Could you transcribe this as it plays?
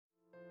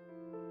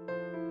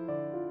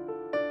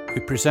We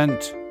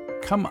present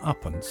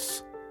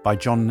Comeuppance by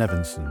John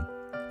Nevinson,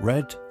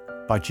 read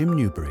by Jim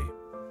Newbury.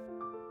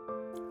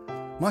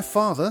 My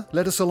father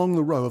led us along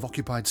the row of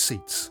occupied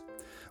seats.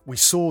 We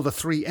saw the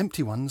 3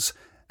 empty ones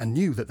and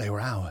knew that they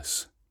were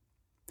ours.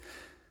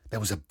 There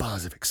was a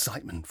buzz of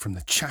excitement from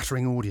the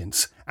chattering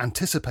audience,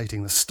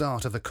 anticipating the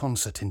start of the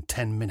concert in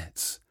 10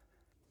 minutes.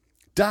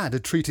 Dad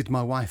had treated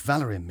my wife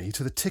Valerie and me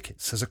to the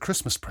tickets as a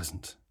Christmas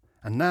present,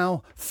 and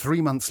now, 3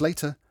 months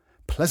later,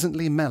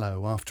 pleasantly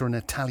mellow after an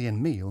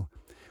Italian meal,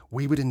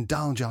 we would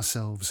indulge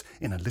ourselves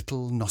in a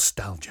little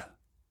nostalgia.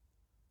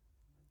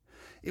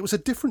 It was a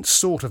different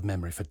sort of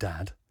memory for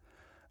Dad.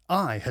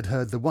 I had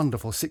heard the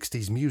wonderful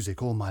 60s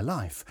music all my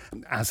life,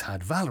 as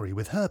had Valerie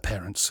with her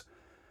parents,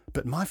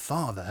 but my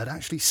father had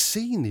actually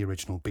seen the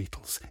original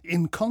Beatles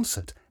in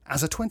concert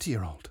as a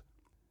 20-year-old.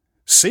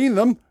 "Seen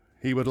them,"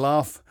 he would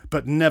laugh,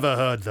 "but never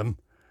heard them.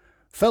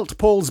 Felt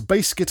Paul's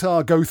bass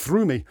guitar go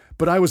through me,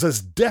 but I was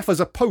as deaf as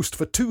a post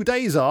for 2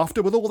 days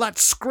after with all that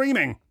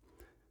screaming."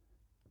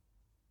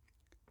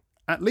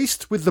 At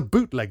least with the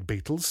bootleg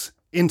Beatles,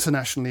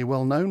 internationally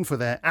well known for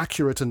their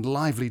accurate and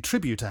lively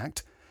tribute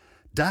act,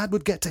 Dad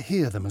would get to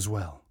hear them as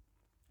well.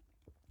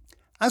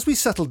 As we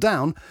settled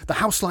down, the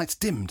house lights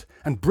dimmed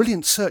and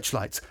brilliant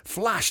searchlights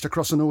flashed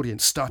across an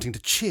audience starting to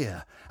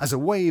cheer as a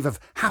wave of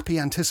happy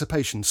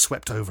anticipation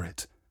swept over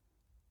it.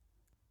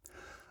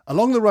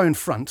 Along the row in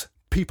front,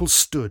 people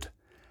stood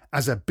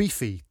as a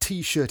beefy,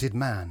 T-shirted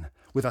man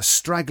with a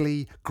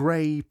straggly,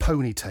 grey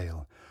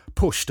ponytail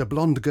pushed a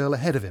blonde girl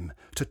ahead of him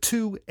to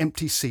 2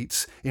 empty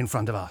seats in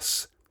front of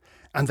us,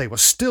 and they were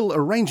still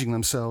arranging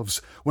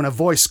themselves when a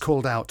voice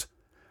called out,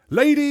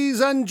 "Ladies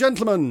and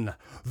gentlemen,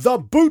 the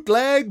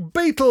Bootleg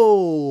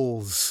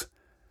Beatles!"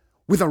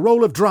 With a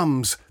roll of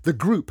drums, the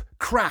group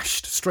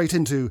crashed straight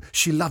into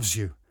 "She Loves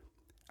You,"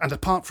 and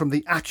apart from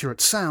the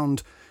accurate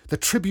sound, the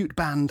tribute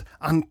band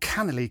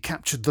uncannily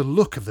captured the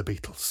look of the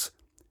Beatles.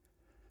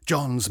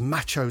 John's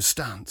macho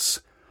stance,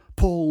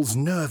 Paul's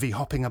nervy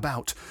hopping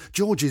about,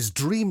 George's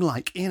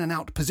dreamlike in and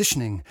out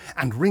positioning,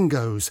 and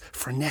Ringo's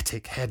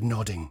frenetic head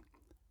nodding.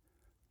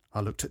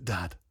 I looked at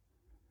Dad,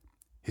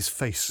 his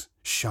face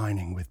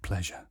shining with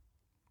pleasure.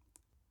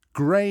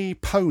 Grey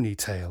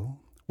Ponytail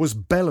was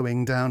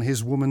bellowing down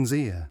his woman's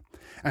ear,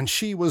 and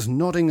she was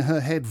nodding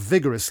her head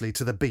vigorously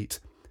to the beat.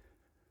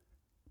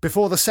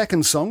 Before the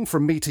second song,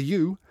 From Me to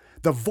You,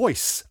 the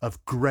voice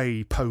of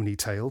Grey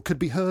Ponytail could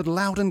be heard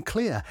loud and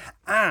clear,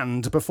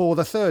 and before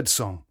the third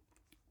song.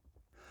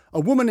 A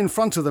woman in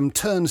front of them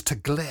turned to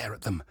glare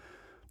at them,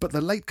 but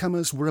the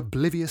latecomers were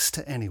oblivious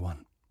to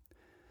anyone.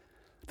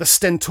 The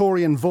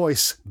stentorian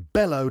voice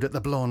bellowed at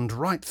the blonde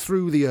right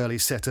through the early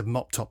set of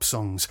mop-top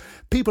songs.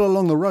 People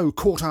along the row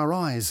caught our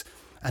eyes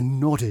and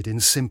nodded in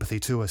sympathy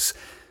to us,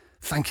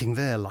 thanking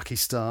their lucky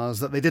stars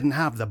that they didn't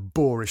have the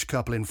boorish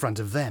couple in front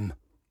of them.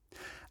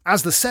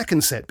 As the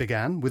second set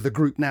began, with the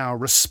group now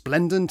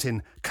resplendent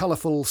in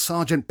colourful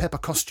Sgt. Pepper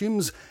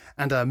costumes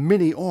and a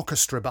mini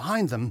orchestra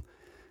behind them,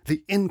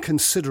 the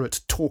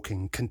inconsiderate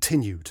talking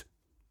continued.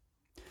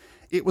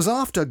 It was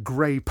after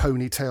Grey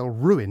Ponytail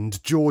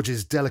ruined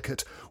George's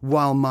delicate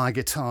 "While My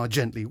Guitar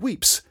Gently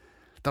Weeps"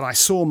 that I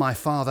saw my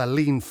father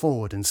lean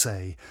forward and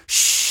say,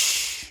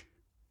 "Shh."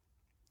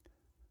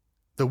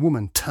 The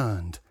woman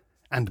turned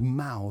and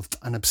mouthed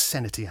an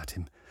obscenity at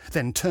him,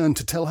 then turned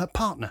to tell her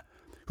partner,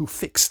 who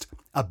fixed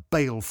a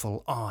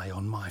baleful eye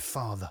on my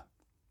father.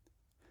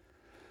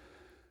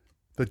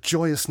 The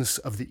joyousness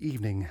of the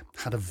evening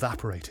had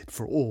evaporated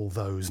for all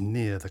those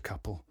near the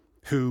couple,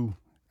 who,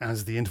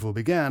 as the interval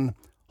began,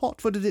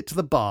 hot-footed it to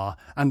the bar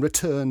and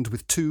returned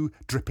with 2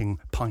 dripping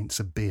pints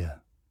of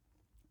beer.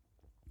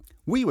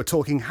 We were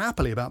talking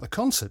happily about the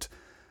concert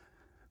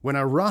when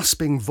a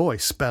rasping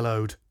voice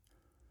bellowed,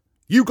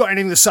 "You got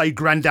anything to say,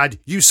 Grandad?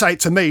 You say it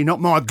to me, not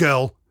my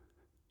girl."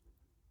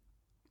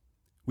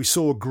 We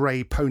saw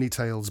Grey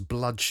Ponytail's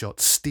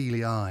bloodshot,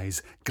 steely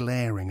eyes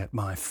glaring at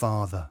my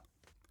father.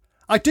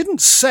 "I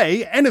didn't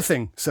say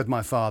anything," said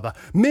my father.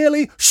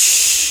 "Merely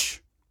shh."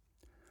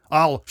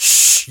 "I'll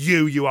shh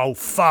you old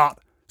fart,"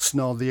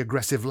 snarled the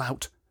aggressive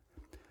lout.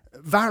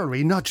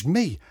 Valerie nudged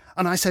me,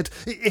 and I said,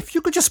 "If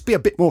you could just be a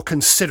bit more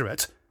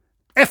considerate."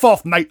 "F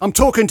off, mate, I'm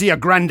talking to your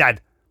Grandad,"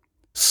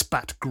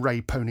 spat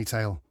Grey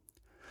Ponytail.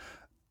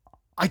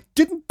 "I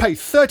didn't pay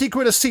 30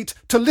 quid a seat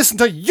to listen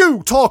to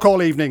you talk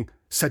all evening,"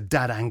 said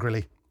Dad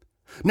angrily.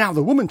 Now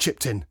the woman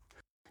chipped in.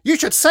 "You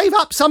should save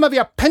up some of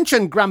your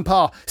pension,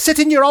 Grandpa. Sit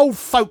in your old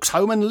folks'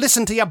 home and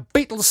listen to your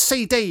Beatles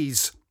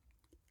CDs."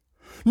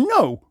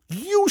 "No,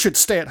 you should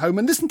stay at home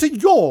and listen to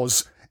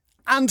yours,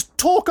 and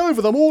talk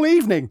over them all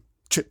evening,"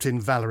 chipped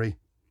in Valerie.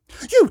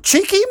 "You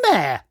cheeky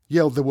mare,"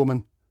 yelled the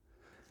woman.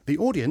 The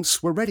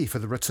audience were ready for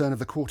the return of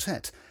the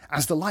quartet,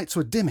 as the lights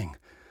were dimming,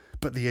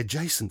 but the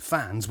adjacent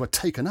fans were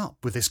taken up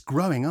with this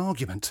growing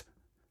argument.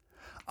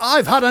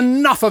 "I've had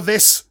enough of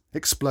this,"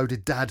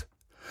 exploded Dad.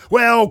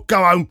 "Well,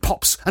 go home,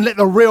 Pops, and let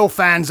the real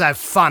fans have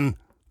fun,"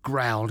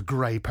 growled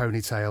Grey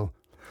Ponytail.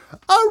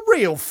 "A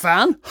real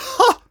fan?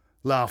 Ha!"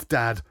 laughed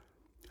Dad.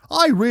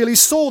 "I really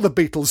saw the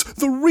Beatles,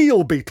 the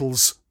real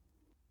Beatles."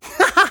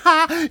 "Ha ha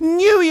 "Ha ha!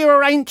 Knew you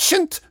were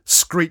ancient!"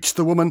 screeched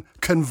the woman,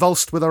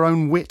 convulsed with her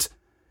own wit.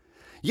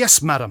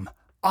 "Yes, madam,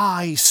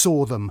 I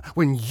saw them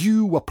when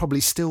you were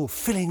probably still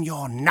filling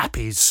your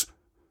nappies."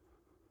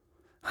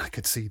 I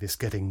could see this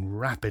getting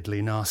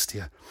rapidly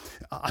nastier.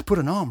 I put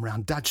an arm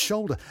round Dad's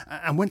shoulder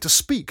and went to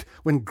speak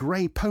when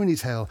Grey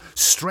Ponytail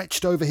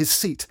stretched over his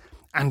seat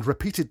and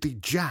repeatedly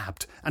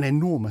jabbed an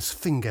enormous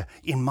finger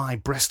in my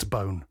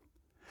breastbone.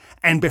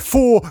 "And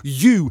before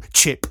you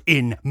chip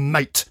in,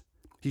 mate,"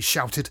 he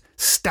shouted,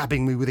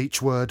 stabbing me with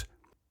each word.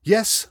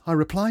 "Yes," I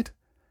replied,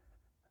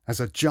 as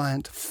a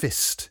giant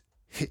fist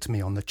hit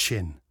me on the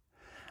chin,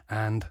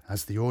 and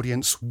as the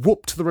audience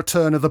whooped the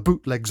return of the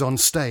bootlegs on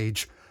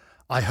stage,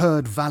 I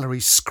heard Valerie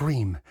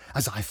scream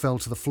as I fell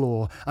to the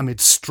floor amid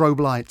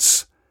strobe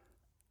lights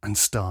and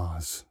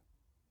stars.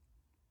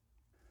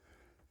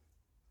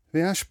 The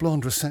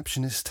ash-blonde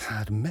receptionist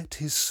had met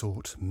his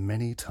sort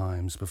many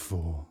times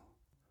before.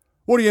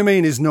 "What do you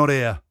mean he's not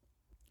here?"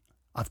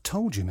 "I've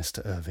told you,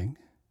 Mr. Irving,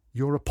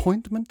 your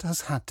appointment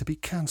has had to be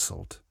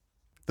cancelled."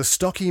 The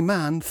stocky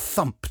man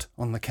thumped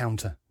on the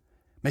counter,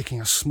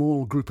 making a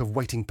small group of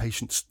waiting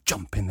patients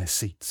jump in their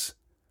seats.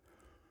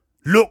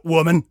 "Look,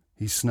 woman,"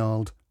 he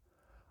snarled,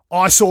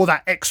 "I saw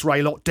that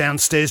X-ray lot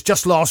downstairs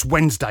just last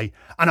Wednesday,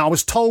 and I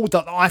was told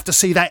that I have to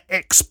see that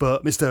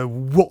expert, Mr.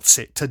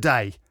 What's-it,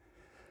 today.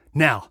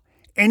 Now,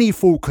 any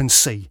fool can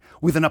see,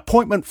 with an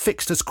appointment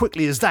fixed as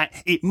quickly as that,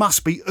 it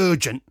must be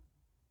urgent."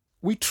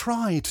 "We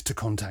tried to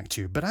contact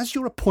you, but as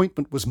your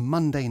appointment was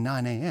Monday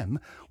 9 a.m,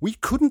 we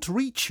couldn't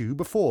reach you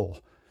before,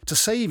 to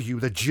save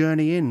you the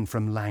journey in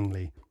from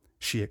Langley,"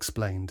 she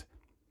explained,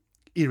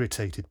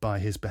 irritated by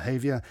his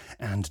behaviour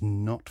and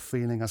not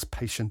feeling as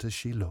patient as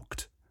she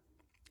looked.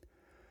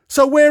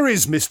 "So where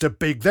is Mr.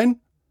 Big, then?"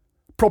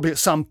 "Probably at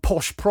some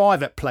posh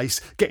private place,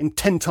 getting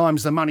 10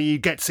 times the money he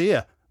gets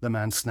here," the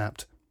man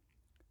snapped.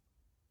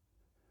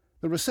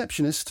 The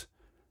receptionist,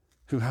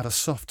 who had a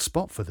soft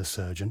spot for the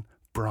surgeon,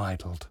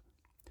 bridled.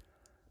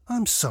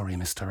 "I'm sorry,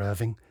 Mr.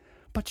 Irving,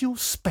 but your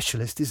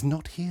specialist is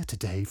not here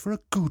today for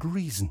a good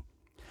reason,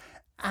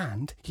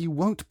 and he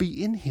won't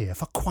be in here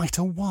for quite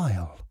a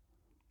while."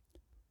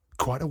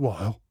 "Quite a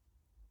while?"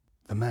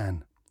 The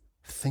man,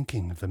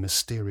 thinking of the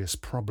mysterious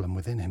problem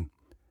within him,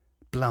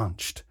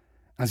 blanched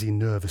as he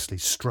nervously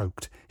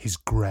stroked his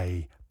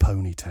grey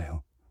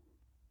ponytail.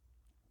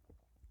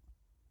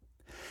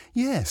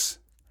 "Yes,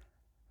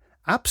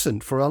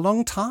 absent for a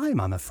long time,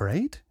 I'm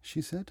afraid,"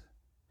 she said.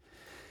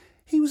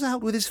 "He was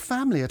out with his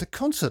family at a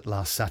concert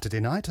last Saturday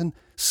night, and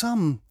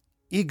some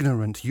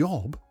ignorant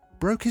yob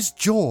broke his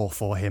jaw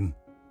for him."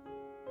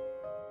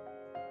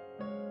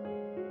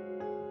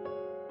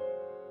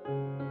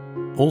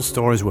 All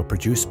stories were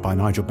produced by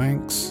Nigel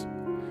Banks.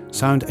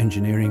 Sound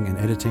engineering and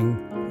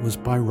editing was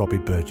by Robbie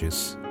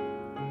Burgess.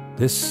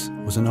 This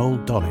was an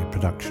Old Dolly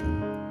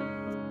production.